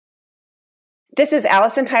This is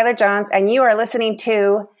Allison Tyler Jones, and you are listening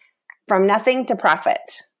to From Nothing to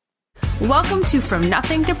Profit. Welcome to From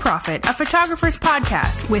Nothing to Profit, a photographer's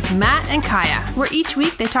podcast with Matt and Kaya, where each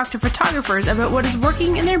week they talk to photographers about what is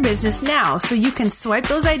working in their business now so you can swipe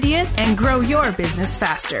those ideas and grow your business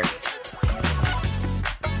faster.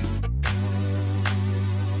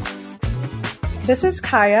 This is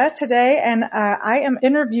Kaya today, and I am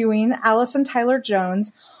interviewing Allison Tyler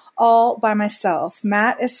Jones all by myself.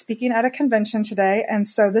 Matt is speaking at a convention today, and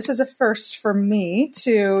so this is a first for me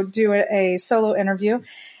to do a solo interview.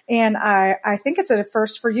 And I think it's a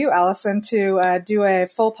first for you, Allison, to do a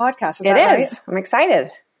full podcast. Is that right? It is. I'm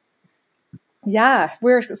excited. Yeah,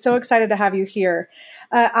 we're so excited to have you here.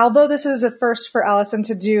 Although this is a first for Allison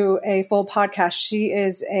to do a full podcast, she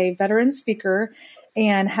is a veteran speaker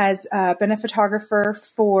and has been a photographer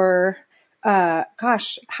for,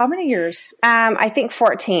 how many years? I think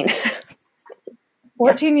 14.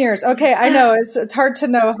 14 years. Okay. I know it's hard to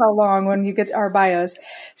know how long when you get our bios.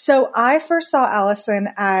 So I first saw Allison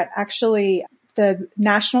at actually the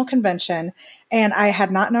national convention, and I had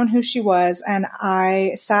not known who she was. And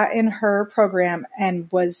I sat in her program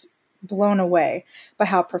and was blown away by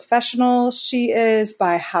how professional she is,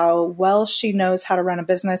 by how well she knows how to run a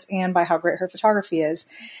business, and by how great her photography is.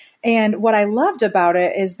 And what I loved about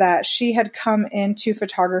it is that she had come into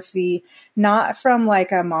photography not from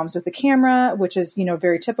like a moms with a camera, which is,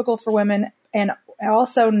 very typical for women, and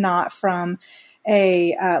also not from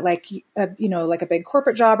a big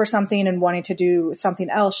corporate job or something and wanting to do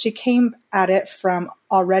something else. She came at it from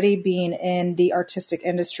already being in the artistic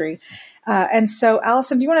industry. And so,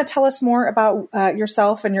 Allison, do you want to tell us more about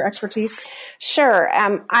yourself and your expertise? Sure.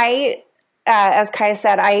 As Kaya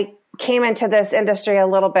said, I came into this industry a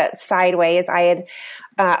little bit sideways. I had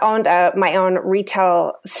owned my own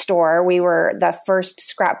retail store. We were the first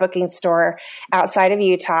scrapbooking store outside of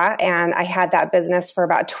Utah, and I had that business for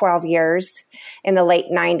about 12 years in the late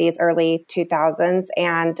 90s, early 2000s.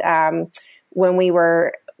 And when we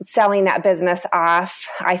were selling that business off,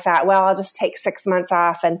 I thought, well, I'll just take 6 months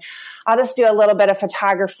off and I'll just do a little bit of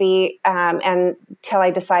photography until I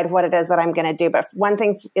decide what it is that I'm going to do. But one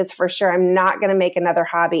thing is for sure, I'm not going to make another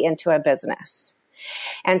hobby into a business.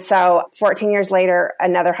 And so 14 years later,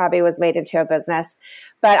 another hobby was made into a business.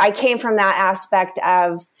 But I came from that aspect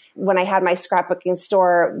of when I had my scrapbooking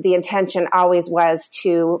store, the intention always was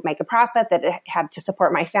to make a profit, that it had to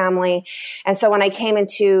support my family. And so when I came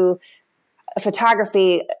into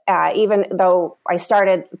photography, even though I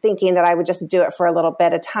started thinking that I would just do it for a little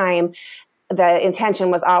bit of time, the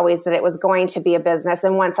intention was always that it was going to be a business.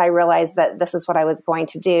 And once I realized that this is what I was going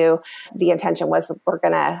to do, the intention was we're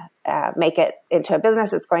going to make it into a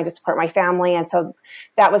business. It's going to support my family. And so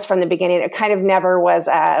that was from the beginning. It kind of never was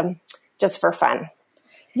just for fun.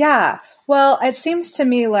 Yeah. Well, it seems to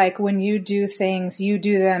me like when you do things, you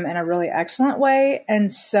do them in a really excellent way.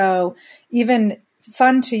 And so even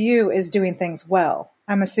fun to you is doing things well.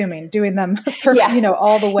 I'm assuming doing them,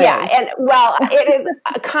 all the way. Yeah. And well, it is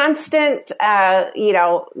a constant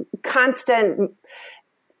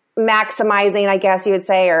maximizing, I guess you would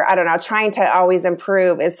say, or I don't know, trying to always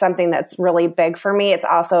improve is something that's really big for me. It's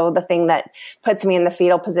also the thing that puts me in the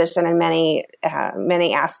fetal position in many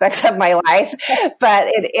aspects of my life, but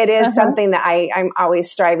it is something that I'm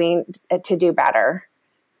always striving to do better.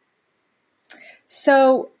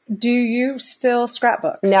 So do you still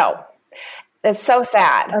scrapbook? No. It's so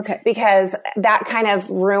sad. Okay. Because that kind of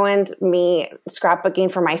ruined me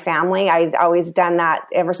scrapbooking for my family. I'd always done that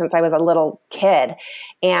ever since I was a little kid.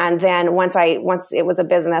 And then once it was a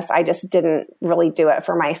business, I just didn't really do it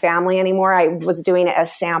for my family anymore. I was doing it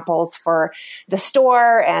as samples for the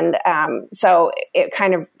store. And so it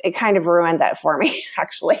kind of ruined that for me,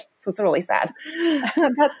 actually. So it's really sad.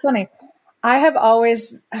 That's funny. I have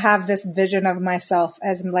always have this vision of myself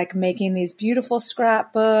as like making these beautiful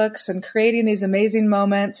scrapbooks and creating these amazing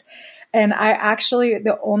moments. And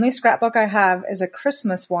the only scrapbook I have is a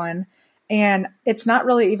Christmas one. And it's not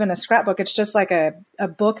really even a scrapbook. It's just like a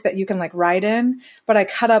book that you can like write in, but I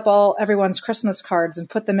cut up everyone's Christmas cards and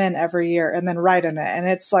put them in every year and then write in it. And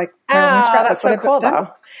it's like, that's so cool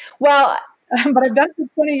though. Well, but I've done it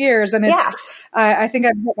for 20 years and I think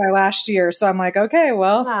I've hit my last year. So I'm like, okay,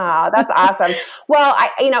 well. Oh, that's awesome. Well,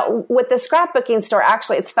 with the scrapbooking store,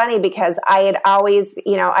 actually, it's funny because I had always,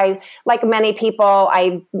 like many people,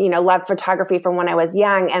 I loved photography from when I was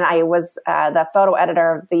young, and I was the photo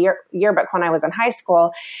editor of the yearbook when I was in high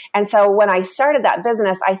school. And so when I started that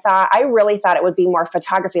business, I really thought it would be more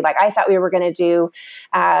photography. Like I thought we were going to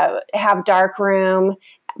have dark room,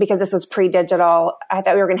 because this was pre-digital. I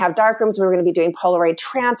thought we were going to have darkrooms. We were going to be doing Polaroid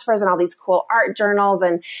transfers and all these cool art journals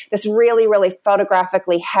and this really, really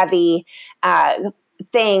photographically heavy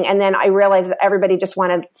thing. And then I realized that everybody just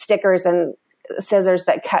wanted stickers and scissors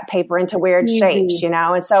that cut paper into weird shapes,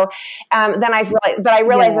 and so then I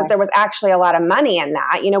realized that there was actually a lot of money in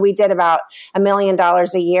that. We did about $1 million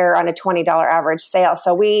a year on a $20 average sale.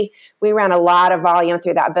 So we ran a lot of volume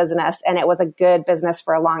through that business, and it was a good business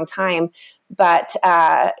for a long time. But,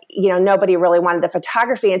 nobody really wanted the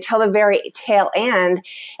photography until the very tail end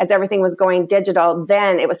as everything was going digital.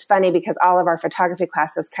 Then it was funny because all of our photography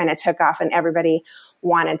classes kind of took off and everybody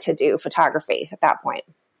wanted to do photography at that point.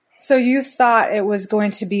 So you thought it was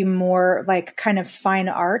going to be more like kind of fine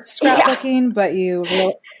art scrapbooking, but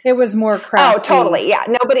it was more crafty. Oh, totally. Yeah.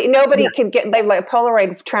 Nobody could get like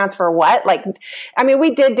Polaroid transfer. What?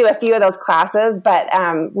 We did do a few of those classes, but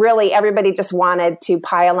really everybody just wanted to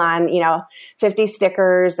pile on, 50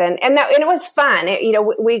 stickers and it was fun.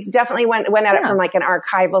 We definitely went at it from like an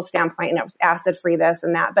archival standpoint, acid free this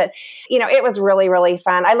and that, but it was really, really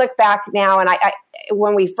fun. I look back now and I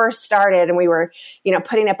when we first started and we were,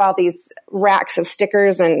 putting up all these racks of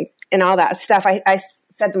stickers and all that stuff, I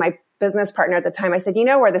said to my business partner at the time, I said,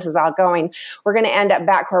 where this is all going? We're going to end up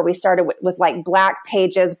back where we started with like black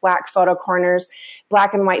pages, black photo corners,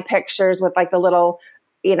 black and white pictures with like the little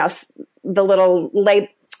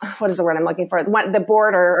what is the word I'm looking for? The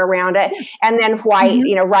border around it. And then white,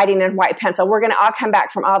 writing in white pencil. We're going to all come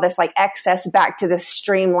back from all this like excess back to this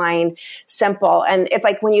streamlined, simple. And it's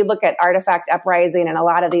like when you look at Artifact Uprising and a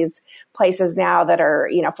lot of these places now that are,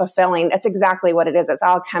 fulfilling, that's exactly what it is. It's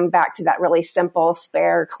all come back to that really simple,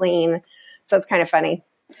 spare, clean. So it's kind of funny.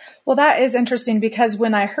 Well, that is interesting because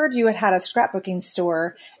when I heard you had a scrapbooking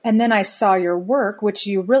store and then I saw your work, which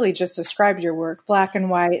you really just described your work, black and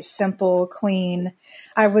white, simple, clean,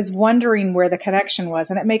 I was wondering where the connection was.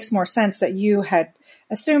 And it makes more sense that you had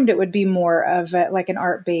assumed it would be more of like an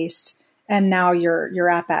art-based, and now you're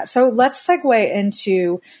at that. So let's segue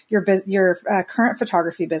into your current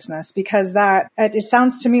photography business, because it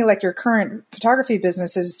sounds to me like your current photography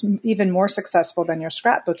business is even more successful than your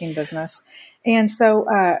scrapbooking business. And so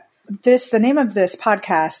the name of this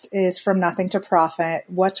podcast is From Nothing to Profit,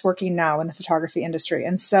 What's Working Now in the Photography Industry.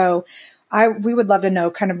 And so we would love to know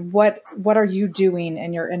kind of what are you doing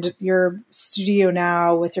in your studio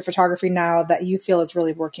now with your photography now that you feel is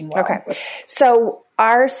really working well? Okay. So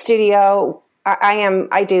our studio,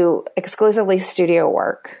 I do exclusively studio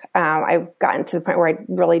work. I've gotten to the point where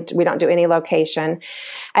we don't do any location,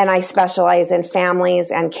 and I specialize in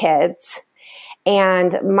families and kids.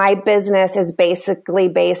 And my business is basically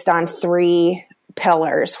based on 3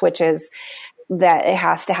 pillars, which is that it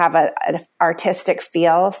has to have an artistic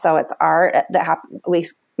feel. So it's art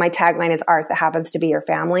my tagline is art that happens to be your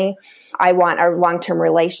family. I want a long-term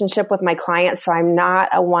relationship with my clients. So I'm not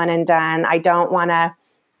a one and done. I don't want to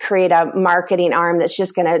create a marketing arm that's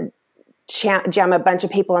just going to jam a bunch of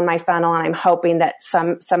people in my funnel. And I'm hoping that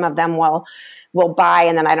some of them will buy.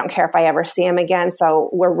 And then I don't care if I ever see them again. So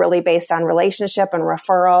we're really based on relationship and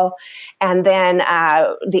referral. And then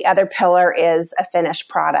the other pillar is a finished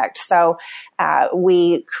product. So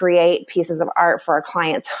we create pieces of art for our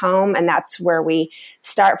client's home. And that's where we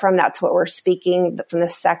start from. That's what we're speaking from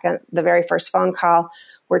the very first phone call.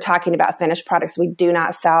 We're talking about finished products. We do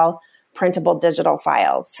not sell printable digital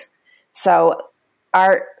files. So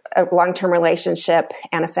art, a long-term relationship,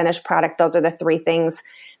 and a finished product, those are the 3 things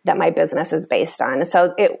that my business is based on. And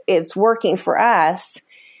so it's working for us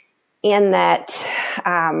in that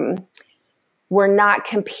we're not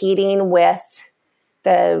competing with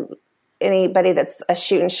anybody that's a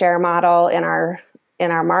shoot and share model in our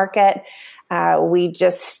market. We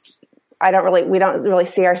don't really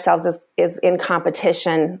see ourselves as in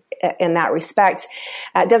competition in that respect.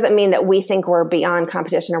 It doesn't mean that we think we're beyond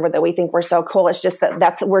competition or that we think we're so cool. It's just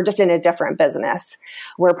that we're just in a different business.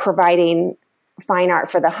 We're providing fine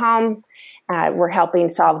art for the home. We're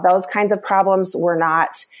helping solve those kinds of problems. We're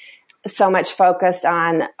not so much focused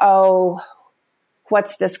on,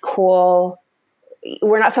 what's this cool?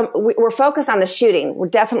 We're focused on the shooting. We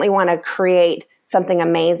definitely want to create something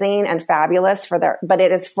amazing and fabulous but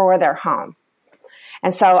it is for their home.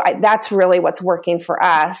 And so that's really what's working for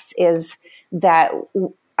us, is that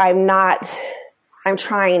I'm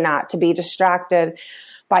trying not to be distracted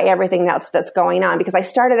by everything else that's going on, because I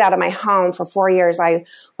started out of my home for 4 years.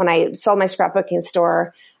 When I sold my scrapbooking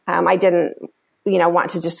store, I didn't, want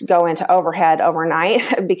to just go into overhead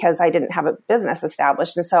overnight because I didn't have a business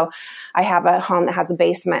established. And so I have a home that has a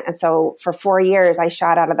basement. And so for 4 years, I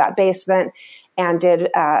shot out of that basement and did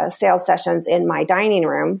sales sessions in my dining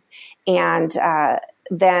room. And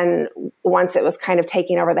then once it was kind of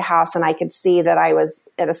taking over the house and I could see that I was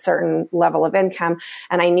at a certain level of income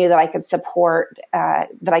and I knew that I could support, that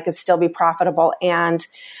I could still be profitable and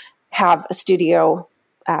have a studio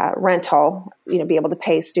rental, be able to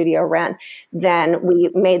pay studio rent, then we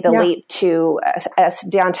made the leap to a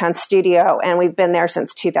downtown studio, and we've been there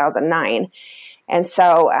since 2009. And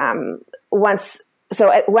so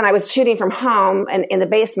when I was shooting from home and in the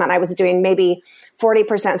basement, I was doing maybe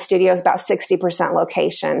 40% studios, about 60%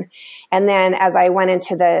 location. And then as I went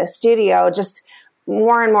into the studio, just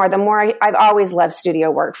more and more, I've always loved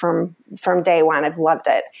studio work from day one. I've loved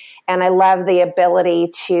it. And I love the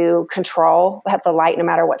ability to control the light, no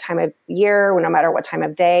matter what time of year, no matter what time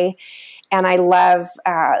of day. And I love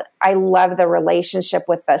the relationship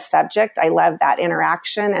with the subject. I love that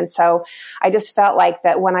interaction. And so I just felt like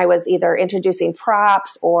that when I was either introducing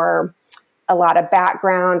props or a lot of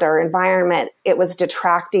background or environment, it was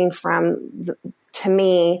detracting from, to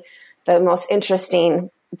me, the most interesting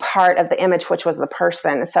part of the image, which was the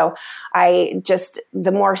person. So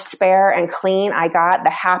the more spare and clean I got, the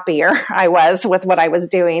happier I was with what I was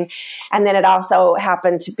doing. And then it also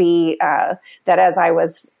happened to be that as I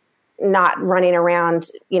was not running around,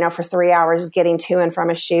 for 3 hours getting to and from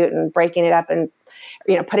a shoot and breaking it up and,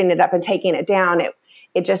 putting it up and taking it down,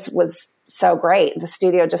 it just was so great. The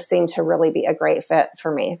studio just seemed to really be a great fit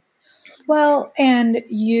for me. Well, and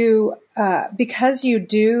you, because you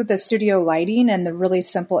do the studio lighting and the really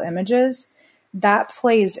simple images, that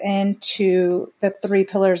plays into the 3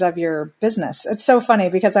 pillars of your business. It's so funny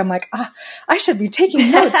because I'm like, I should be taking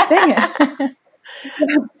notes, dang it.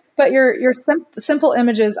 But your simple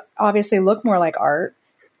images obviously look more like art,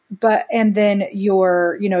 and then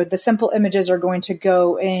the simple images are going to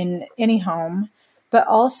go in any home, but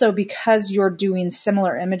also because you're doing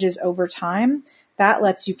similar images over time, that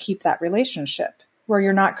lets you keep that relationship where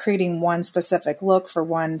you're not creating one specific look for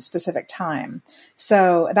one specific time.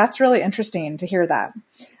 So that's really interesting to hear that.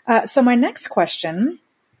 So my next question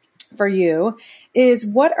for you is,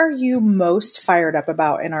 what are you most fired up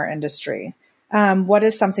about in our industry? What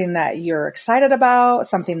is something that you're excited about,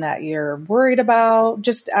 something that you're worried about?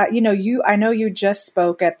 Just, I know you just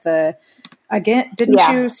spoke at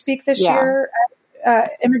didn't you speak this year?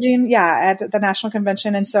 Imaging, at the National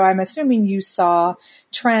Convention. And so I'm assuming you saw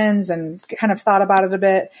trends and kind of thought about it a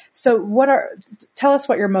bit. So tell us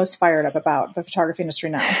what you're most fired up about the photography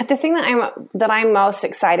industry now. The thing that I'm most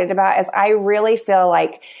excited about is I really feel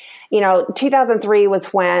like, 2003 was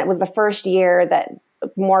the first year that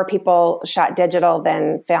more people shot digital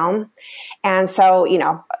than film. And so,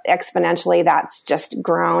 exponentially that's just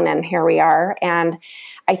grown, and here we are. And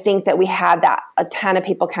I think that we had a ton of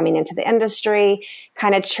people coming into the industry,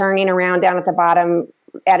 kind of churning around down at the bottom,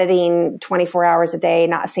 editing 24 hours a day,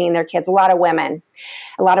 not seeing their kids. A lot of women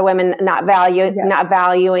not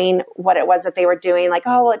valuing what it was that they were doing. Like,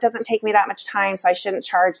 oh, well, it doesn't take me that much time, so I shouldn't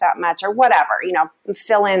charge that much, or whatever,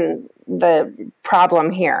 fill in the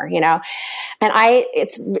problem here, And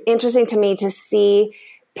it's interesting to me to see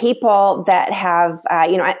people that have,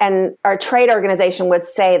 and our trade organization would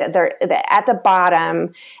say that that at the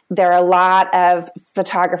bottom, there are a lot of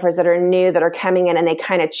photographers that are new that are coming in, and they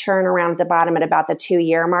kind of churn around at the bottom at about the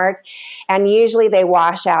 2-year mark. And usually they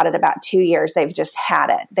wash out at about 2 years. They've just had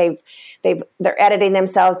it. They're editing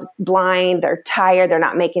themselves blind. They're tired. They're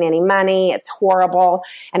not making any money. It's horrible.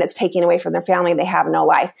 And it's taking away from their family. They have no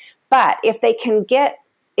life. But if they can get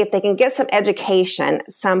some education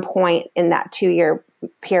at some point in that 2-year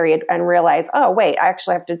period and realize, oh, wait, I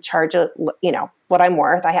actually have to charge what I'm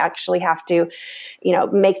worth. I actually have to,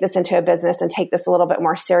 make this into a business and take this a little bit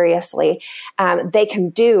more seriously. They can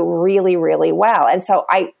do really, really well. And so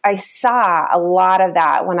I saw a lot of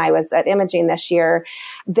that when I was at Imaging this year.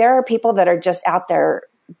 There are people that are just out there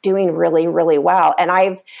doing really, really well. And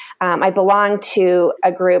I belong to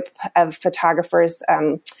a group of photographers.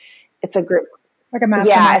 It's a group. Like a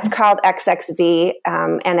mastermind. Yeah, it's called XXV,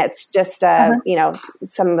 and it's just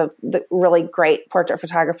some of the really great portrait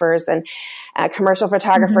photographers and commercial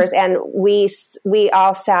photographers. And we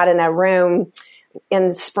all sat in a room in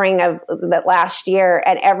the spring of that last year,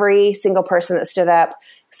 and every single person that stood up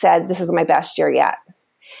said, "This is my best year yet."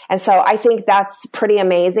 And so I think that's pretty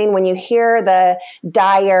amazing when you hear the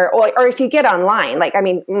dire, or if you get online,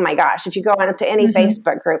 oh my gosh, if you go into any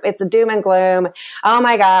Facebook group, it's a doom and gloom. Oh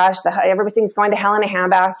my gosh, everything's going to hell in a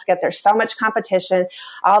handbasket. There's so much competition.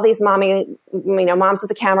 All these moms with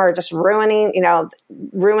the camera are just ruining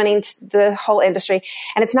the whole industry.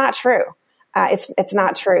 And it's not true. It's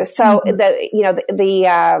not true. So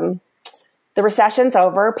the recession's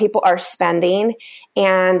over. People are spending,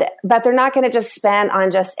 but they're not going to just spend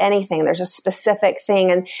on just anything. There's a specific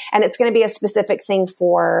thing, and it's going to be a specific thing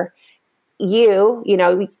for you.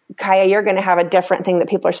 Kaya, you're going to have a different thing that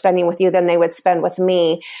people are spending with you than they would spend with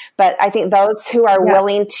me. But I think those who are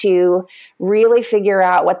willing to really figure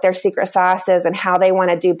out what their secret sauce is and how they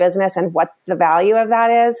want to do business and what the value of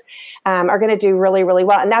that is, are going to do really, really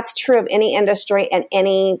well. And that's true of any industry and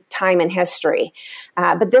any time in history.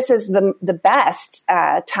 But this is the best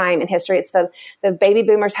time in history. It's the baby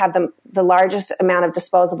boomers have the largest amount of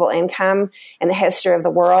disposable income in the history of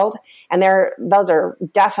the world. And those are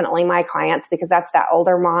definitely my clients, because that's that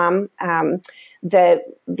older mom. The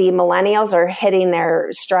millennials are hitting their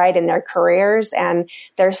stride in their careers, and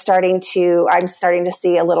I'm starting to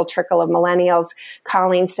see a little trickle of millennials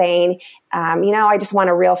calling saying, I just want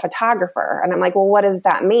a real photographer. And I'm like, well, what does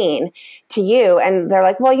that mean to you? And they're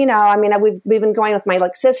like, well, we've been going with my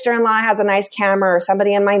sister-in-law has a nice camera, or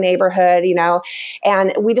somebody in my neighborhood,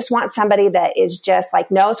 and we just want somebody that is just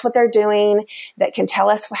knows what they're doing, that can tell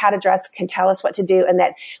us how to dress, can tell us what to do. And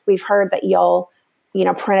that we've heard that you'll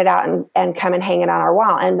print it out and come and hang it on our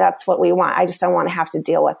wall. And that's what we want. I just don't want to have to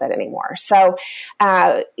deal with it anymore. So,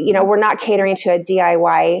 we're not catering to a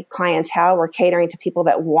DIY clientele. We're catering to people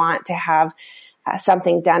that want to have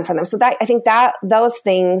something done for them. So I think that those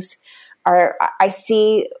things I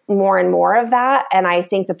see more and more of that. And I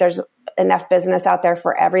think that there's enough business out there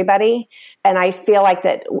for everybody. And I feel like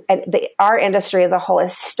that our industry as a whole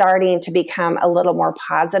is starting to become a little more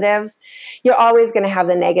positive. You're always going to have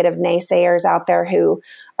the negative naysayers out there who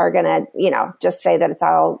are going to, just say that it's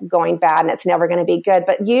all going bad and it's never going to be good.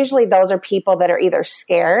 But usually those are people that are either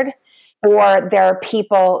scared, or they're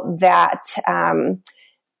people that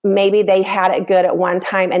maybe they had it good at one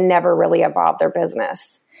time and never really evolved their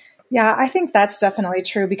business. Yeah, I think that's definitely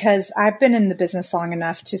true, because I've been in the business long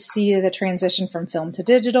enough to see the transition from film to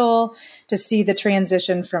digital, to see the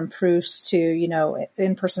transition from proofs to,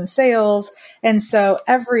 in-person sales. And so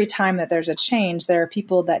every time that there's a change, there are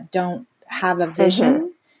people that don't have a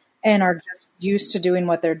vision and are just used to doing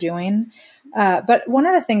what they're doing. But one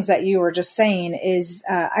of the things that you were just saying is,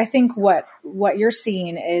 I think what you're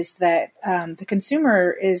seeing is that the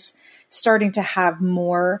consumer is starting to have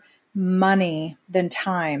more money than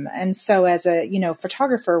time. And so as a,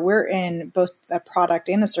 photographer, we're in both a product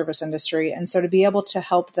and a service industry. And so to be able to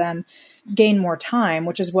help them gain more time,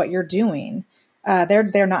 which is what you're doing,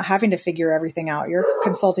 they're not having to figure everything out. You're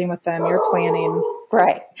consulting with them, you're planning.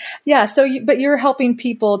 Right. Yeah. So, but you're helping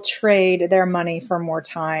people trade their money for more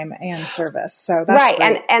time and service. So that's right.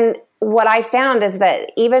 Great. And what I found is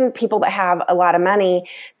that even people that have a lot of money,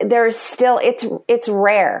 there's still, it's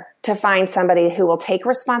rare to find somebody who will take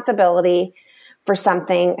responsibility for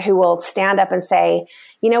something, who will stand up and say,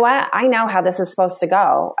 you know what, I know how this is supposed to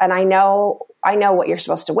go. And I know what you're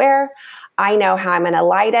supposed to wear. I know how I'm going to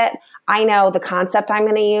light it. I know the concept I'm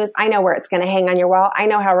going to use. I know where it's going to hang on your wall. I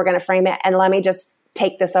know how we're going to frame it. And let me just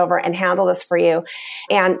take this over and handle this for you.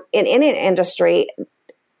 And in any industry,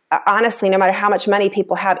 honestly, no matter how much money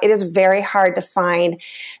people have, it is very hard to find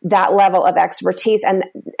that level of expertise and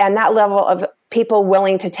that level of people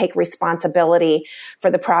willing to take responsibility for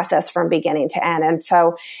the process from beginning to end.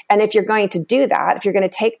 And if you're going to do that, if you're going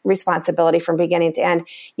to take responsibility from beginning to end,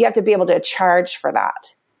 you have to be able to charge for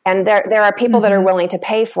that. And there are people that are willing to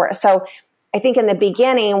pay for it. So I think in the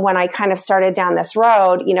beginning, when I kind of started down this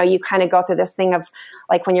road, you kind of go through this thing of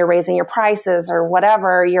when you're raising your prices or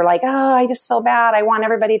whatever, you're like, oh, I just feel bad. I want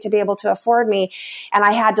everybody to be able to afford me. And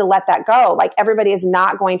I had to let that go. Everybody is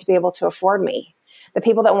not going to be able to afford me. The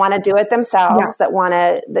people that want to do it themselves,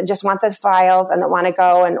 that just want the files and that want to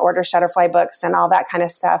go and order Shutterfly books and all that kind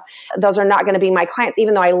of stuff, those are not going to be my clients,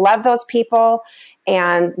 even though I love those people.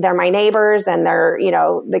 And they're my neighbors and they're,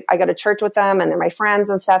 I go to church with them and they're my friends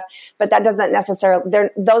and stuff, but that doesn't necessarily,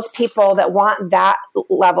 those people that want that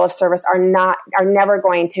level of service are never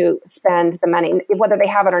going to spend the money, whether they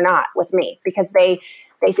have it or not, with me, because they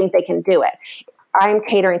think they can do it. I'm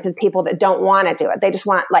catering to people that don't want to do it. They just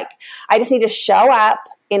want, I just need to show up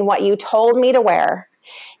in what you told me to wear.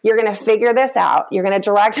 You're going to figure this out. You're going to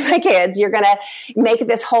direct my kids. You're going to make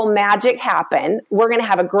this whole magic happen. We're going to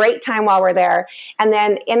have a great time while we're there. And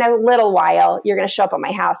then in a little while, you're going to show up at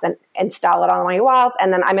my house and install it on my walls.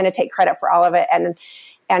 And then I'm going to take credit for all of it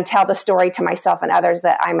and tell the story to myself and others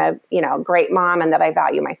that I'm a, great mom and that I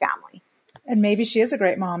value my family. And maybe she is a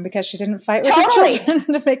great mom because she didn't fight with her children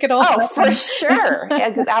to make it all happen. For sure.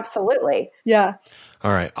 Absolutely. Yeah.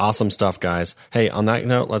 All right. Awesome stuff, guys. Hey, on that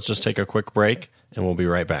note, let's just take a quick break and we'll be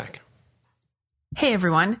right back. Hey,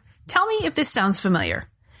 everyone. Tell me if this sounds familiar.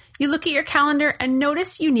 You look at your calendar and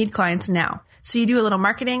notice you need clients now. So you do a little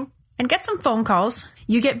marketing and get some phone calls.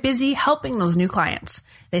 You get busy helping those new clients.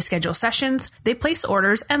 They schedule sessions, they place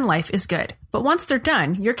orders, and life is good. But once they're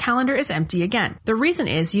done, your calendar is empty again. The reason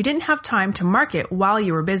is you didn't have time to market while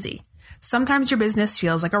you were busy. Sometimes your business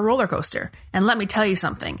feels like a roller coaster. And let me tell you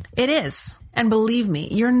something, it is. And believe me,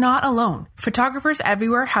 you're not alone. Photographers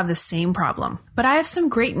everywhere have the same problem. But I have some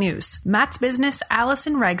great news. Matt's business,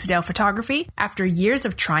 Allison Ragsdale Photography, after years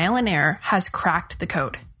of trial and error, has cracked the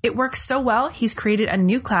code. It works so well, he's created a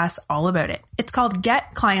new class all about it. It's called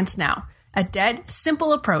Get Clients Now, a dead,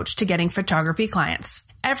 simple approach to getting photography clients.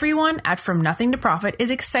 Everyone at From Nothing to Profit is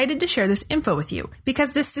excited to share this info with you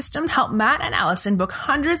because this system helped Matt and Allison book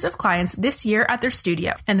hundreds of clients this year at their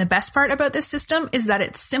studio. And the best part about this system is that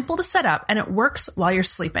it's simple to set up and it works while you're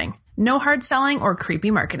sleeping. No hard selling or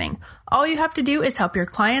creepy marketing. All you have to do is help your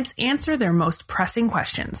clients answer their most pressing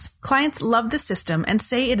questions. Clients love the system and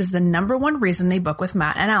say it is the #1 reason they book with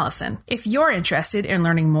Matt and Allison. If you're interested in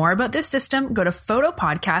learning more about this system, go to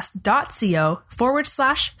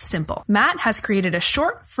photopodcast.co/simple. Matt has created a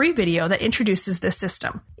short, free video that introduces this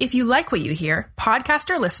system. If you like what you hear,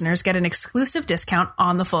 podcaster listeners get an exclusive discount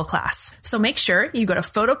on the full class. So make sure you go to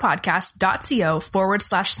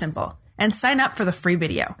photopodcast.co/simple. and sign up for the free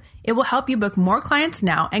video. It will help you book more clients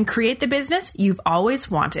now and create the business you've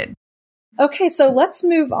always wanted. Okay, so let's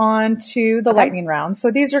move on to the lightning round.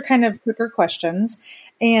 So these are kind of quicker questions.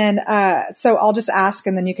 And so I'll just ask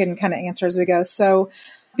and then you can kind of answer as we go. So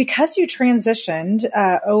because you transitioned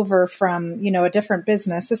over from, a different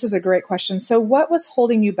business, this is a great question. So what was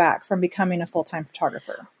holding you back from becoming a full-time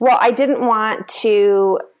photographer? Well, I didn't want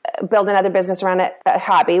to build another business around a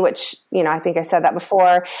hobby, which, I think I said that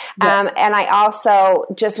before. Yes. And I also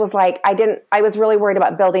just was like, I was really worried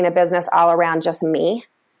about building a business all around just me.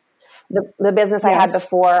 The business I had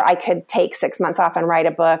before, I could take 6 months off and write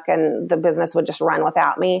a book and the business would just run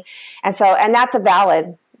without me. And that's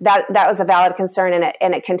that was a valid concern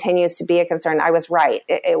and it continues to be a concern. I was right.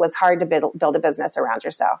 It was hard to build a business around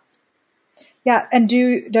yourself. Yeah. And do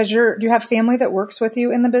you have family that works with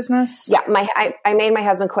you in the business? Yeah. I made my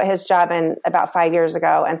husband quit his job about 5 years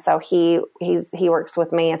ago. And so he works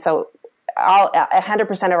with me. And so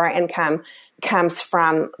 100% of our income comes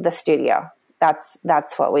from the studio. That's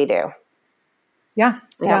what we do. Yeah.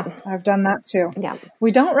 I've done that too. Yeah.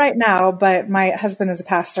 We don't right now, but my husband is a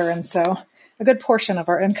pastor. And so a good portion of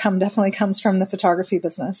our income definitely comes from the photography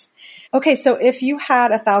business. Okay. So if you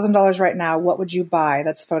had $1,000 right now, what would you buy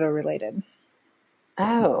that's photo related?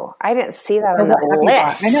 Oh, I didn't see that on the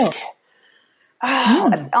list. I know.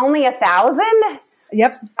 Oh, only 1,000?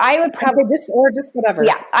 Yep. I would probably just whatever.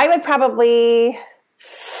 Yeah. I'd probably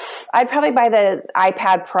buy the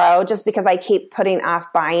iPad Pro just because I keep putting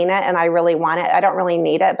off buying it and I really want it. I don't really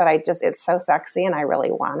need it, but it's so sexy and I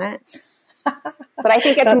really want it. But I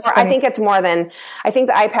think it's more, I think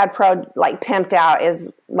the iPad Pro pimped out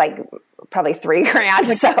is probably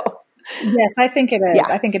 $3,000. So yes, I think it is. Yeah.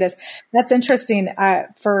 I think it is. That's interesting.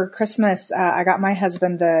 For Christmas, I got my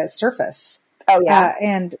husband the Surface. Oh yeah.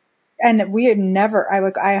 And we had never,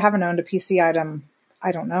 I haven't owned a PC item.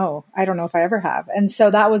 I don't know if I ever have. And so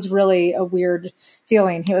that was really a weird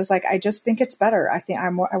feeling. He was like, I just think it's better. I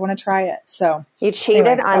want to try it. So you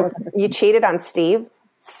cheated on Steve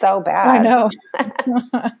so bad. I know.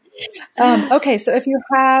 Okay. So if you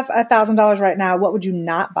have $1,000 right now, what would you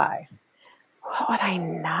not buy? What would I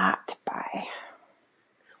not buy?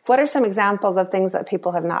 What are some examples of things that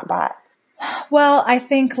people have not bought? Well, I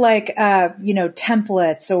think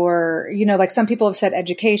templates or, some people have said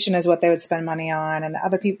education is what they would spend money on and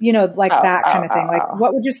other people, that kind of thing.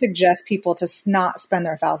 What would you suggest people to not spend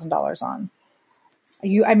their $1,000 on?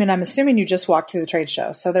 I'm assuming you just walked through the trade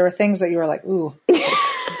show. So there were things that you were like, ooh,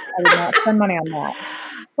 I would not spend money on that.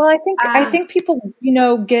 Well, I think people,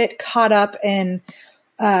 get caught up in,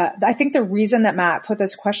 I think the reason that Matt put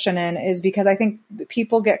this question in is because I think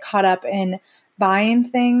people get caught up in buying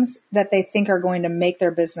things that they think are going to make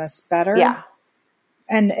their business better. Yeah.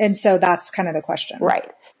 And so that's kind of the question. Right.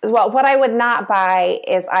 Well, what I would not buy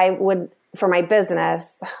is for my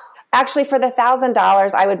business, actually for the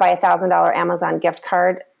 $1,000, I would buy a $1,000 Amazon gift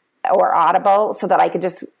card or Audible so that I could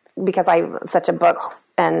because I'm such a book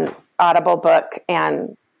and Audible book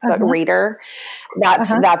and book reader.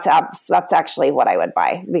 That's actually what I would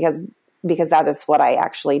buy because that is what I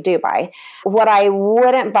actually do buy. What I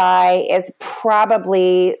wouldn't buy is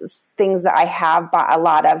probably things that I have bought a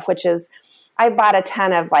lot of, which is I bought a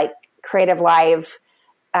ton of Creative Live.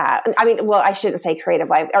 I shouldn't say Creative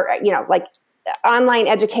Live or, online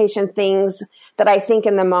education things that I think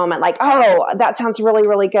in the moment, oh, that sounds really,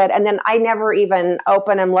 really good. And then I never even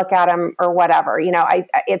open them, look at them or whatever,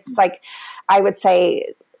 it's I would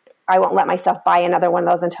say I won't let myself buy another one of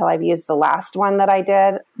those until I've used the last one that I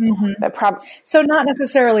did. Mm-hmm. But so not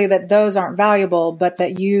necessarily that those aren't valuable, but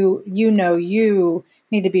that you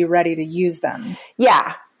need to be ready to use them.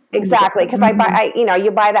 Yeah, exactly. Because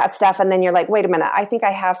you buy that stuff and then you're like, wait a minute, I think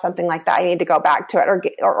I have something like that. I need to go back to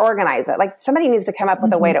it or organize it. Like somebody needs to come up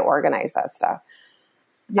with a way to organize that stuff.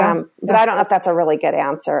 Yeah. But I don't know if that's a really good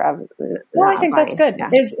answer. Well, I think that's good.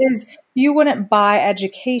 Yeah. Is you wouldn't buy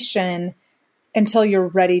education until you're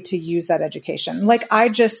ready to use that education. Like I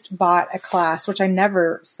just bought a class, which I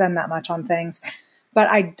never spend that much on things, but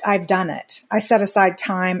I've done it. I set aside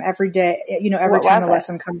time every day. Every time the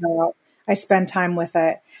lesson comes out, I spend time with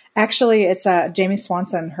it. Actually, it's Jamie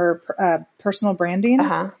Swanson, her personal branding.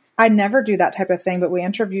 Uh-huh. I never do that type of thing, but we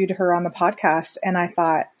interviewed her on the podcast, and I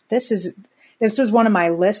thought this was one of my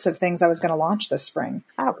lists of ththings I was going to launch this spring.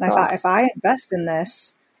 Oh, and I thought if I invest in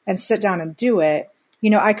this and sit down and do it,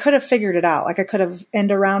 I could have figured it out. Like I could have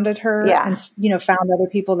end arounded her and, found other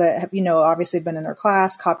people that have, obviously been in her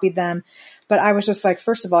class, copied them. But I was just like,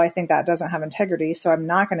 first of all, I think that doesn't have integrity. So I'm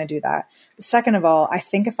not going to do that. But second of all, I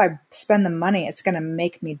think if I spend the money, it's going to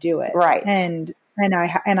make me do it. Right. And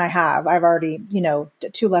I've already,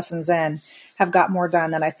 2 lessons in, have got more done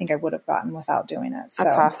than I think I would have gotten without doing it. So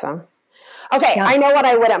that's awesome. Okay. Yeah. I know what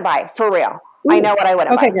I wouldn't buy for real. Ooh. I know what I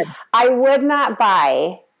wouldn't buy. Good. I would not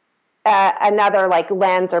buy another like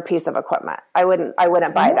lens or piece of equipment. I wouldn't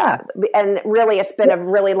buy that. And really, it's been a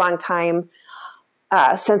really long time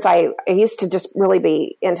since I used to just really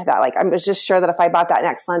be into that. Like I was just sure that if I bought that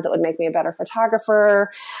next lens, it would make me a better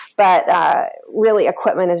photographer. But really,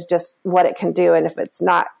 equipment is just what it can do. And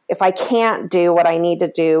if I can't do what I need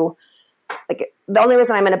to do, like the only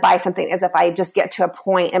reason I'm going to buy something is if I just get to a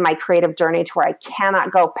point in my creative journey to where I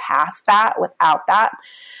cannot go past that without that.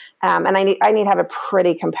 And I need to have a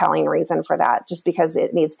pretty compelling reason for that, just because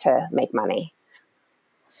it needs to make money.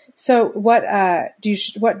 So what do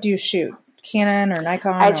you shoot? Canon or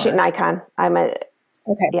Nikon? I shoot Nikon.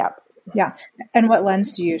 Okay. Yeah. Yeah. And what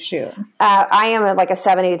lens do you shoot? I am like a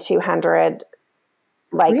 70 to 200.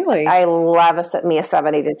 Like really? I love a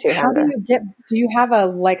 70 to 200. How do you have a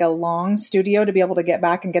long studio to be able to get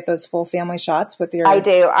back and get those full family shots with your? I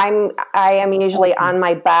do. I am usually on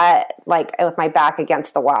my butt, like with my back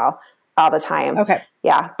against the wall all the time. Okay.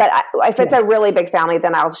 Yeah. But if it's a really big family,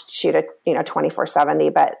 then I'll shoot a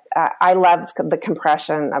 24-70, but I love the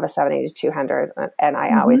compression of a 70 to 200 and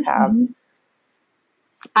I always have. Mm-hmm.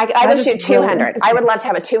 I would shoot 200. Really I would love to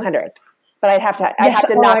have a 200, but I'd have to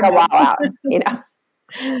knock a wall out,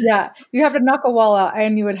 Yeah, you have to knock a wall out,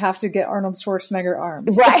 and you would have to get Arnold Schwarzenegger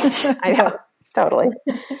arms. Right, I know, totally.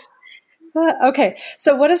 Okay,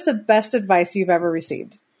 so what is the best advice you've ever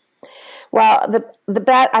received? Well, the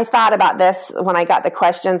bet I thought about this when I got the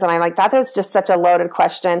questions, and I'm like, that is just such a loaded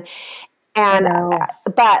question, and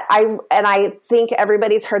I think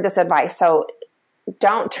everybody's heard this advice, so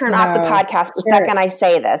don't turn off the podcast the second I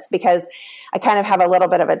say this, because I kind of have a little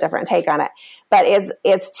bit of a different take on it. But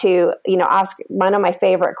it's to, one of my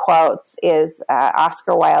favorite quotes is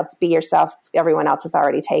Oscar Wilde's "Be yourself, everyone else is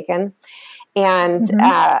already taken." And,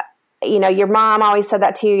 your mom always said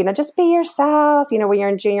that to you, just be yourself, when you're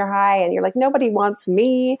in junior high and you're like, nobody wants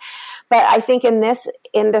me. But I think in this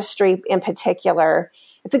industry in particular,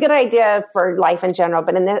 it's a good idea for life in general,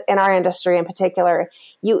 but in our industry in particular,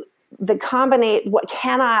 what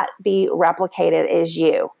cannot be replicated is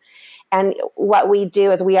you. And what we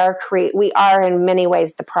do is we are in many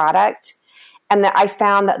ways the product. And that I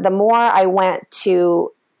found that the more I went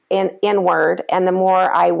to inward and the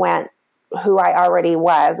more I went who I already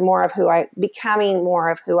was, becoming more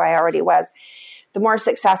of who I already was, the more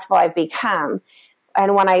successful I've become.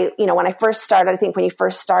 And when I first started, I think when you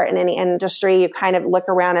first start in any industry, you kind of look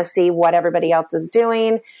around and see what everybody else is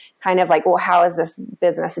doing, kind of like, well, how is this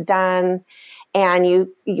business done? And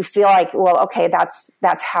you feel like, well, okay, that's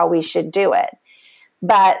how we should do it.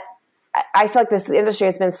 But I feel like this industry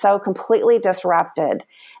has been so completely disrupted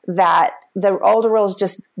that the older rules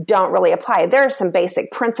just don't really apply. There are some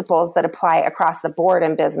basic principles that apply across the board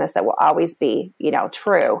in business that will always be,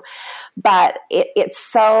 true. But it's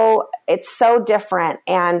so different.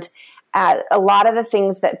 And a lot of the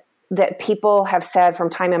things that people have said from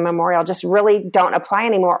time immemorial just really don't apply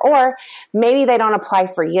anymore, or maybe they don't apply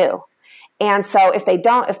for you. And so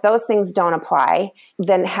if those things don't apply,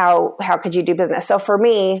 then how could you do business? So for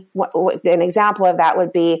me, an example of that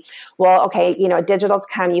would be, well, okay, digital's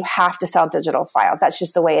come, you have to sell digital files. That's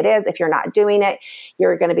just the way it is. If you're not doing it,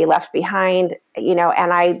 you're going to be left behind, and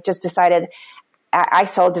I just decided I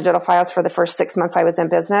sold digital files for the first 6 months I was in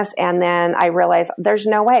business. And then I realized there's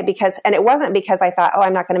no way and it wasn't because I thought, oh,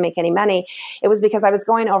 I'm not going to make any money. It was because I was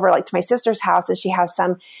going over like to my sister's house and she has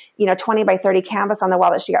some, 20 by 30 canvas on the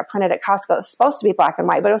wall that she got printed at Costco. It's supposed to be black and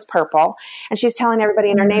white, but it was purple. And she's telling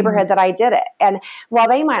everybody in her neighborhood that I did it. And while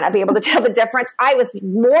they might not be able to tell the difference, I was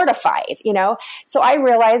mortified, So I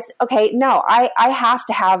realized, okay, no, I have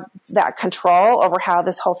to have that control over how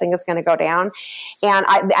this whole thing is going to go down.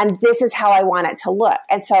 And this is how I want it to look.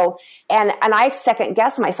 And so, and I second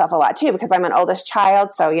guess myself a lot too, because I'm an oldest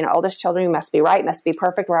child. So, oldest children, you must be right, must be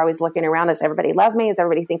perfect. We're always looking around. Does everybody love me? Does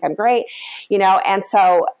everybody think I'm great? And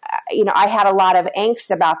so, I had a lot of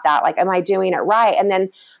angst about that. Like, am I doing it right? And then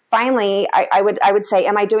finally I would say,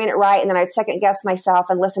 am I doing it right? And then I'd second guess myself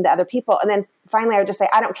and listen to other people. And then finally I would just say,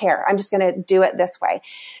 I don't care. I'm just going to do it this way.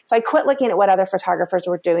 So I quit looking at what other photographers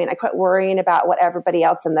were doing. I quit worrying about what everybody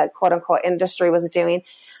else in the quote unquote industry was doing.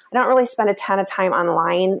 I don't really spend a ton of time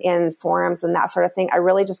online in forums and that sort of thing. I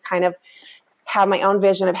really just kind of have my own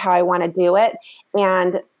vision of how I want to do it.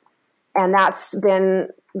 And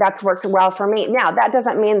that's worked well for me. Now, that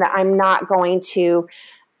doesn't mean that I'm not going to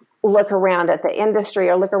look around at the industry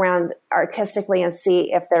or look around artistically and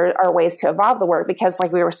see if there are ways to evolve the work. Because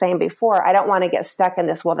like we were saying before, I don't want to get stuck in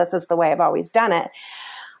this, well, this is the way I've always done it.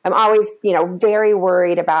 I'm always, very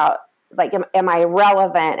worried about like, am I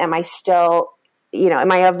relevant? Am I still,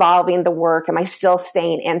 am I evolving the work? Am I still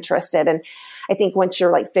staying interested? And I think once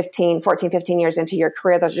you're like 15 years into your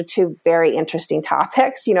career, those are two very interesting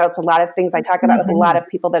topics. It's a lot of things I talk about with a lot of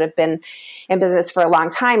people that have been in business for a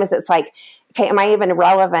long time is it's like, okay, am I even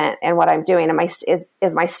relevant in what I'm doing?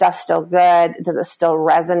 Is my stuff still good? Does it still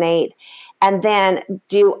resonate? And then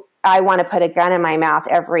do I want to put a gun in my mouth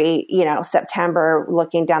every, September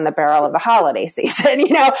looking down the barrel of the holiday season,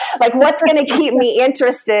 like what's going to keep me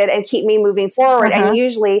interested and keep me moving forward. And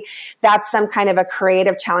usually that's some kind of a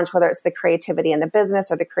creative challenge, whether it's the creativity in the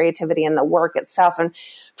business or the creativity in the work itself. And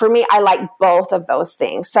for me, I like both of those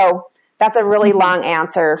things. So that's a really long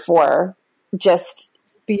answer for just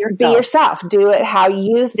be yourself. Do it how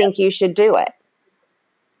you think you should do it.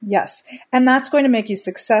 Yes. And that's going to make you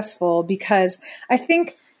successful because I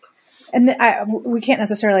think, and we can't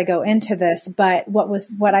necessarily go into this, but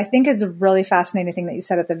what I think is a really fascinating thing that you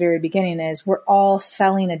said at the very beginning is we're all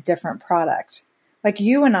selling a different product. Like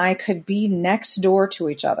you and I could be next door to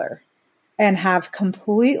each other and have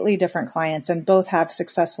completely different clients and both have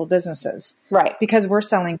successful businesses. Right. Because we're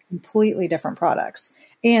selling completely different products.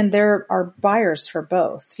 And there are buyers for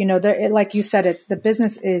both. Like you said, the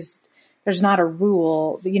business is, there's not a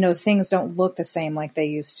rule, things don't look the same like they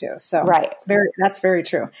used to. So right. That's very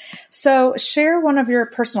true. So share one of your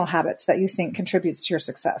personal habits that you think contributes to your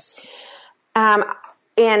success.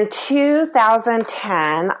 In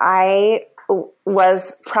 2010, I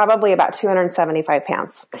was probably about 275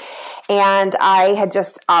 pounds. And I had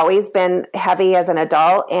just always been heavy as an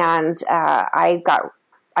adult. And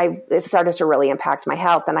it started to really impact my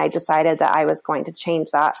health. And I decided that I was going to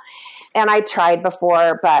change that. And I tried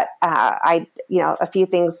before, but a few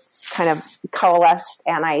things kind of coalesced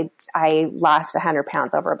and I lost 100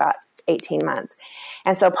 pounds over about 18 months.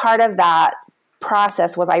 And so part of that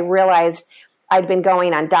process was I realized I'd been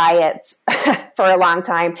going on diets for a long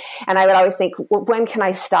time. And I would always think, well, when can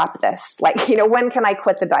I stop this? Like, when can I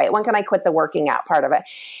quit the diet? When can I quit the working out part of it?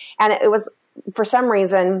 And it was, for some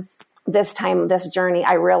reason, this journey,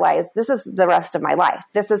 I realized this is the rest of my life.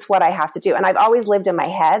 This is what I have to do. And I've always lived in my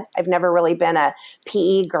head. I've never really been a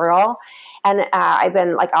PE girl. And I've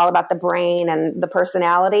been like all about the brain and the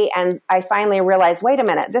personality. And I finally realized, wait a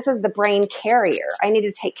minute, this is the brain carrier. I need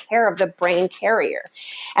to take care of the brain carrier.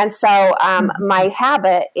 And so my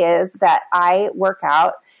habit is that I work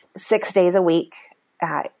out 6 days a week,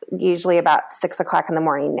 usually about 6 o'clock in the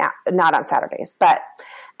morning, not on Saturdays, but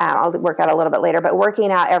I'll work out a little bit later. But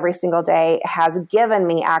working out every single day has given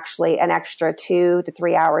me actually an extra 2 to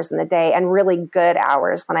 3 hours in the day and really good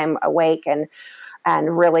hours when I'm awake and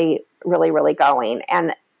really, really, really going.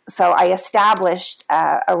 And so I established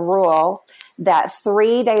a rule that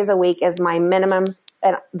 3 days a week is my minimum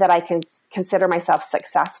that I can consider myself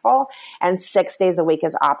successful, and 6 days a week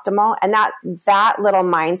is optimal. And that little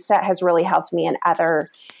mindset has really helped me in other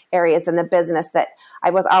areas in the business, that I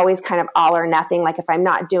was always kind of all or nothing. Like if I'm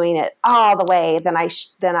not doing it all the way, then I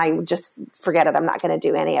just forget it. I'm not going to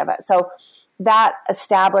do any of it. So that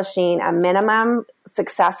establishing a minimum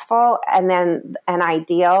successful and then an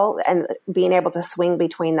ideal and being able to swing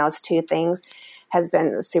between those two things has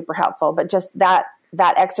been super helpful. But just that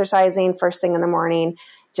exercising first thing in the morning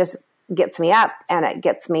just gets me up and it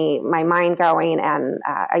gets my mind going. And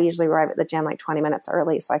I usually arrive at the gym like 20 minutes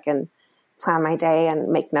early so I can plan my day and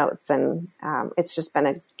make notes. And it's just been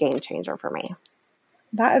a game changer for me.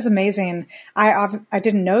 That is amazing. I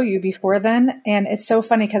didn't know you before then. And it's so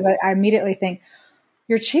funny because I immediately think,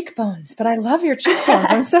 your cheekbones, but I love your cheekbones.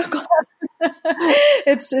 I'm so glad.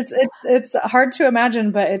 It's hard to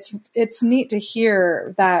imagine, but it's neat to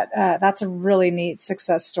hear that that's a really neat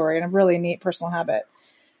success story and a really neat personal habit.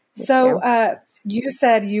 So you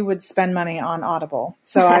said you would spend money on Audible.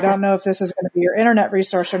 So I don't know if this is going to be your internet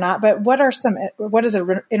resource or not, but what is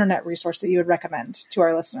an internet resource that you would recommend to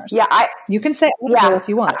our listeners? Yeah, you can say Audible if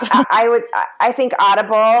you want. I think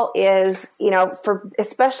Audible is,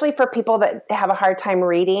 especially for people that have a hard time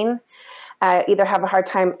reading, either have a hard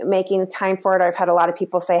time making time for it, or I've had a lot of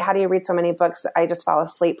people say, how do you read so many books? I just fall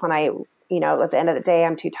asleep when at the end of the day,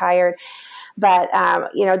 I'm too tired. But,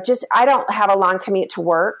 I don't have a long commute to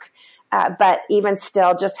work. But even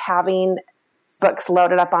still, just having books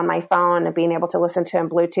loaded up on my phone and being able to listen to them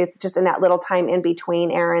Bluetooth, just in that little time in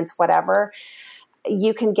between errands, whatever,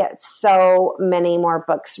 you can get so many more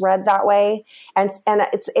books read that way. And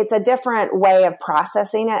it's a different way of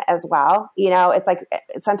processing it as well. It's like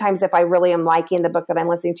sometimes if I really am liking the book that I'm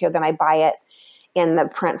listening to, then I buy it in the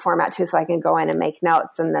print format too, so I can go in and make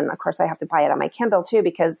notes. And then of course I have to buy it on my Kindle too,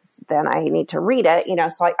 because then I need to read it,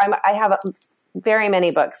 so I have very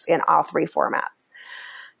many books in all three formats.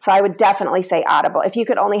 So I would definitely say Audible. If you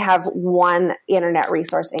could only have one internet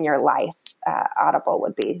resource in your life, Audible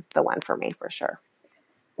would be the one for me for sure.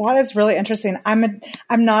 That is really interesting. I'm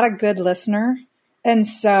not a good listener. And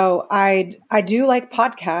so I do like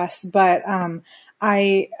podcasts, but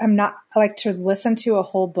I like to listen to a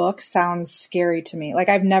whole book sounds scary to me. Like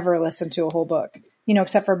I've never listened to a whole book,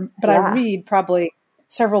 I read probably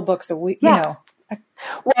several books a week,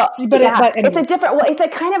 It's a different, it's a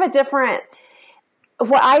kind of a different,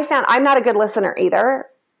 what I found, I'm not a good listener either,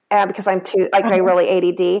 because I'm too, I'm really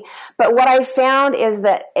ADD, but what I found is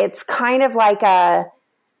that it's kind of like I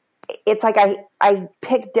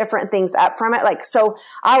pick different things up from it. Like, so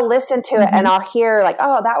I'll listen to it and I'll hear like,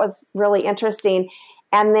 oh, that was really interesting.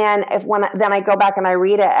 And then then I go back and I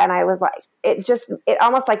read it and I was like, it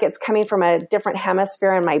almost like it's coming from a different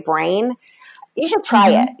hemisphere in my brain. You should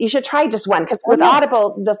try it. You should try just one. Because with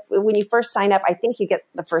Audible, when you first sign up, I think you get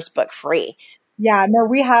the first book free. Yeah, no,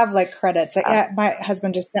 we have like credits. My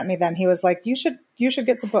husband just sent me them. He was like, you should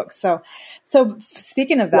get some books. So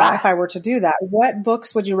speaking of that, if I were to do that, what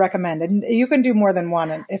books would you recommend? And you can do more than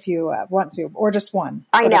one if you want to, or just one.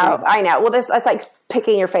 I know. Well, it's like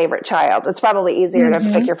picking your favorite child. It's probably easier to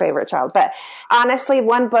pick your favorite child. But honestly,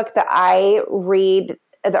 one book that I read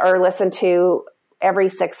or listen to every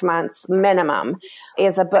 6 months minimum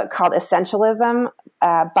is a book called Essentialism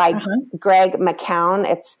by Greg McKeown.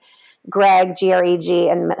 It's Greg, Greg,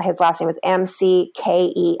 and his last name is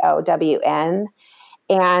Mckeown.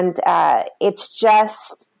 And it's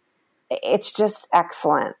just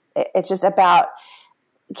excellent. It's just about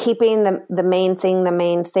keeping the main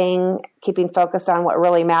thing, keeping focused on what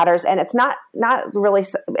really matters. And it's not really,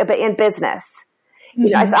 but in business.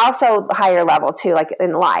 It's also higher level too, like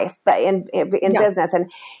in life, but in business. And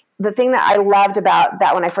the thing that I loved about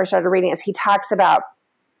that when I first started reading is he talks about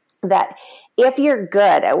that if you're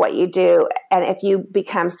good at what you do and if you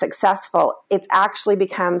become successful, it actually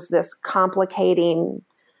becomes this complicating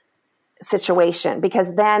situation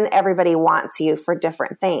because then everybody wants you for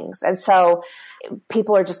different things. And so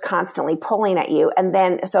people are just constantly pulling at you. And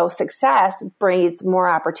then, so success breeds more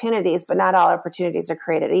opportunities, but not all opportunities are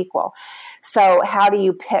created equal. So how do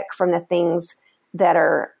you pick from the things that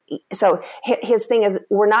are, so his thing is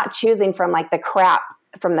we're not choosing from like the crap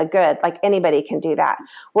from the good, like anybody can do that.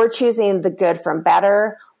 We're choosing the good from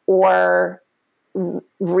better or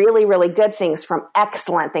really, really good things from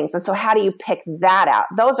excellent things. And so how do you pick that out?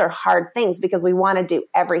 Those are hard things because we want to do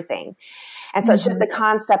everything. And so it's just the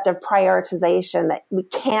concept of prioritization that we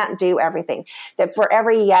can't do everything, that for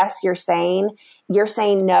every yes you're saying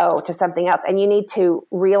no to something else. And you need to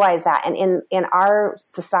realize that. And in our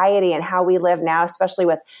society and how we live now, especially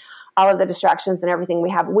with all of the distractions and everything we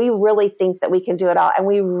have, we really think that we can do it all, and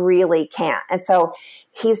we really can't. And so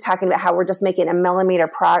he's talking about how we're just making a millimeter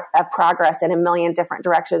of progress in a million different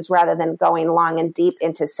directions rather than going long and deep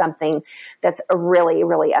into something that's really,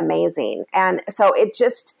 really amazing. And so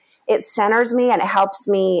it centers me and it helps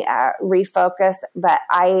me refocus. But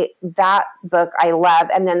that book I love.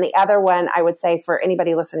 And then the other one I would say for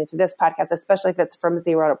anybody listening to this podcast, especially if it's From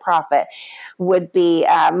Zero to Profit, would be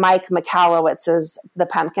Mike Michalowicz's The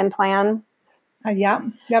Pumpkin Plan. Yep.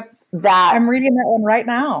 That I'm reading that one right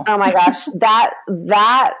now. Oh my gosh,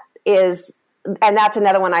 that is, and that's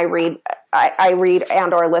another one I read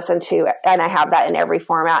and or listen to, and I have that in every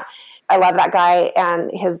format. I love that guy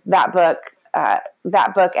and that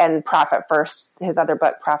book and Profit First, his other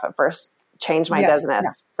book, Profit First, changed my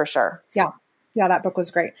business for sure. Yeah. Yeah, that book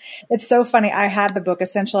was great. It's so funny. I had the book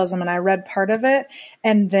Essentialism and I read part of it,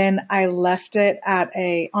 and then I left it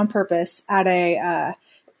on purpose at a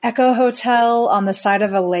Echo Hotel on the side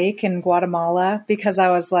of a lake in Guatemala, because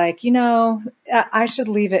I was like, I should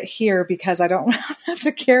leave it here because I don't have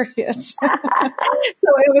to carry it. So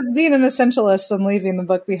it was being an essentialist and leaving the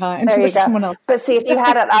book behind for someone else. But see, if you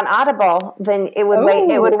had it on Audible, then it would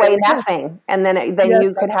weigh nothing, and then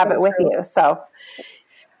you could have it with you. So.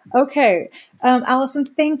 Okay. Allison,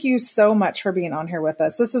 thank you so much for being on here with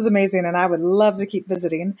us. This is amazing, and I would love to keep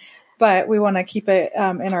visiting, but we want to keep it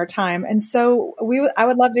in our time. And so I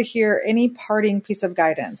would love to hear any parting piece of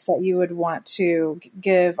guidance that you would want to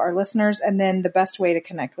give our listeners, and then the best way to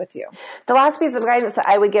connect with you. The last piece of guidance that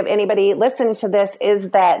I would give anybody listening to this is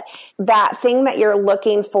that thing that you're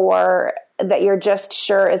looking for, that you're just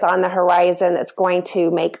sure is on the horizon, that's going to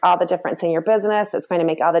make all the difference in your business, that's going to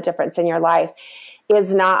make all the difference in your life,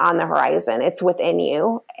 is not on the horizon. It's within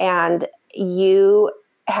you, and you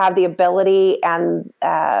have the ability, and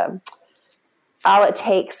all it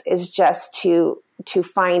takes is just to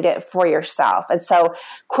find it for yourself. And so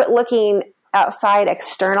quit looking outside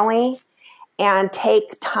externally and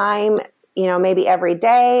take time, maybe every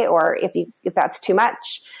day, or if that's too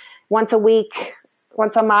much, once a week,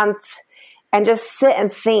 once a month, and just sit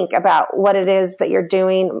and think about what it is that you're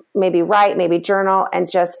doing. Maybe write, maybe journal,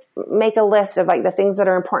 and just make a list of like the things that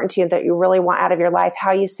are important to you that you really want out of your life,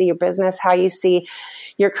 how you see your business, how you see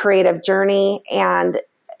your creative journey, and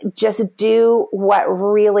just do what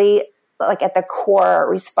really, like at the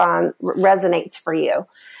core, resonates for you.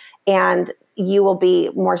 And you will be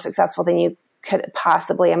more successful than you could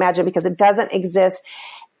possibly imagine, because it doesn't exist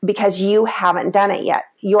because you haven't done it yet.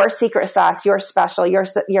 Your secret sauce, your special, your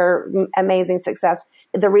amazing success,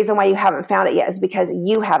 the reason why you haven't found it yet is because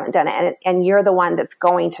you haven't done it, and you're the one that's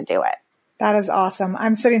going to do it. That is awesome.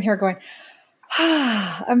 I'm sitting here going,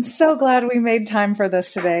 I'm so glad we made time for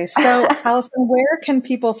this today. So Allison, where can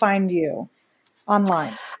people find you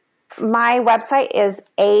online? My website is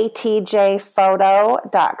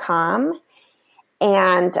atjphoto.com.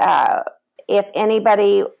 And if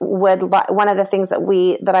anybody would, one of the things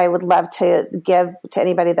that I would love to give to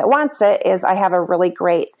anybody that wants it is I have a really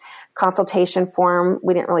great consultation form.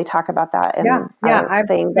 We didn't really talk about that.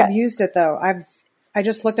 I've used it though. I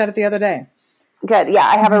just looked at it the other day. Good. Yeah.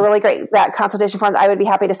 I have a really great consultation form that I would be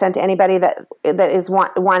happy to send to anybody that is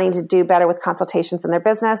wanting to do better with consultations in their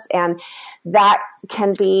business. And that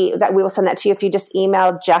we will send that to you if you just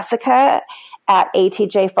email Jessica at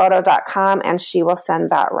atjphoto.com, and she will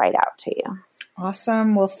send that right out to you.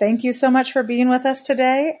 Awesome. Well, thank you so much for being with us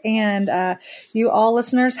today. And you all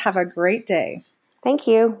listeners, have a great day. Thank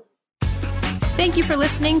you. Thank you for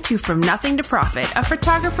listening to From Nothing to Profit, a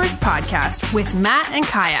photographer's podcast with Matt and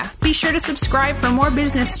Kaya. Be sure to subscribe for more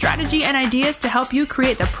business strategy and ideas to help you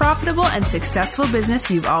create the profitable and successful business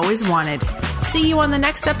you've always wanted. See you on the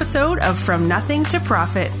next episode of From Nothing to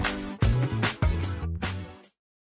Profit.